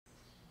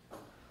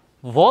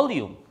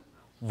Volume.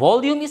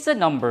 Volume is the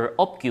number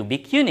of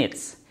cubic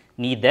units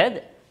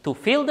needed to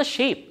fill the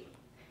shape.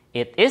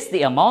 It is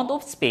the amount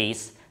of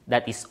space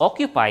that is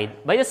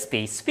occupied by a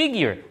space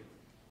figure.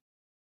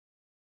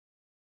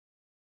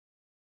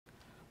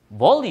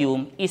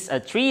 Volume is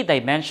a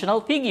three-dimensional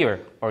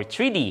figure, or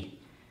 3D,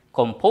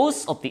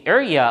 composed of the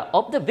area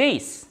of the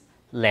base,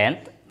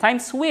 length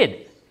times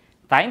width,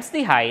 times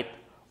the height,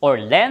 or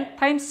length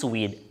times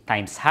width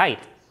times height.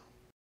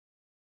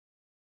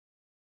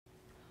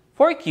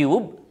 For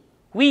cube,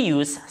 we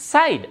use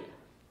side.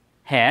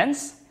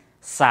 Hence,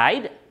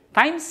 side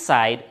times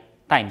side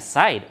times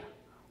side,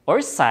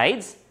 or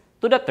sides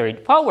to the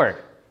third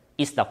power,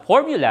 is the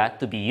formula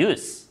to be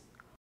used.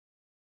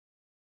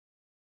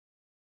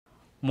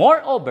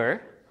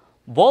 Moreover,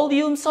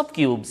 volumes of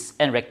cubes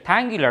and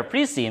rectangular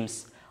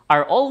prisms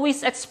are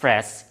always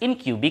expressed in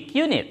cubic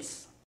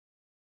units.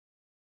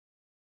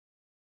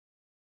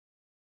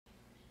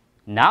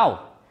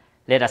 Now,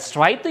 let us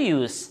try to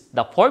use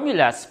the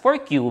formulas for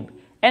cube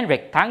and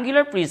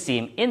rectangular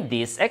prism in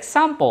these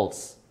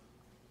examples.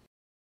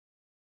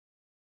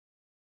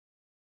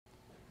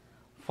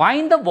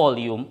 Find the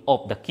volume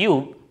of the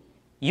cube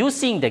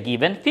using the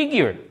given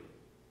figure.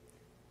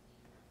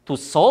 To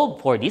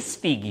solve for this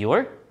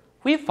figure,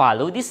 we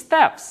follow these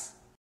steps.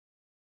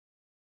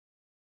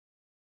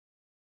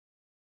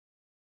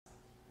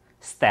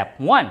 Step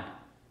 1.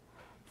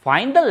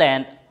 Find the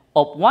length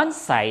of one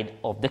side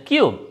of the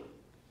cube.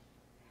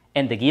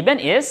 And the given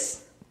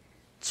is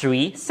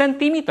 3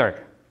 centimeters.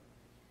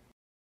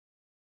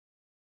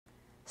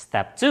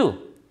 Step 2.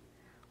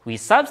 We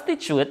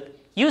substitute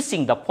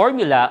using the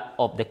formula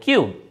of the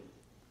cube.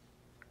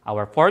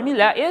 Our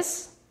formula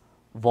is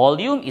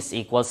volume is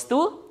equals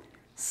to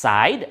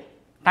side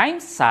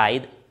times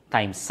side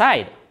times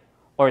side,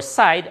 or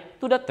side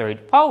to the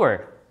third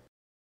power.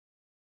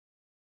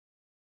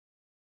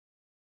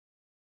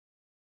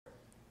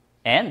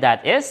 And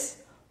that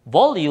is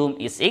volume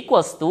is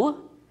equals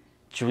to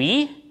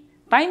 3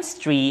 times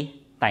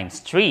 3 times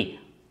 3.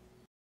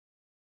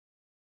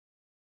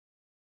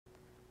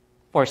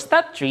 For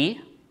step 3,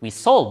 we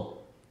solve.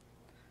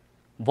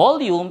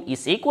 Volume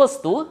is equals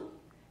to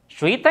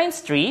 3 times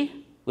 3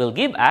 will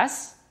give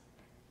us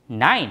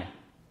 9.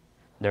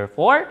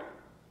 Therefore,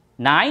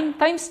 9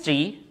 times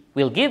 3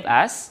 will give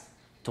us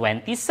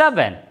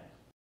 27.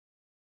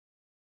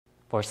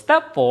 For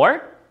step 4,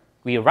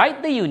 we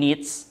write the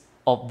units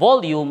of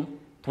volume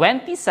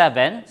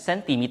 27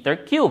 centimeter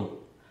cube,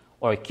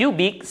 or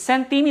cubic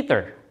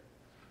centimeter.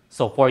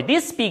 So for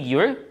this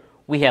figure,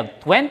 we have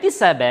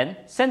 27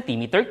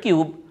 centimeter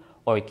cube,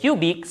 or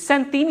cubic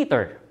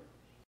centimeter.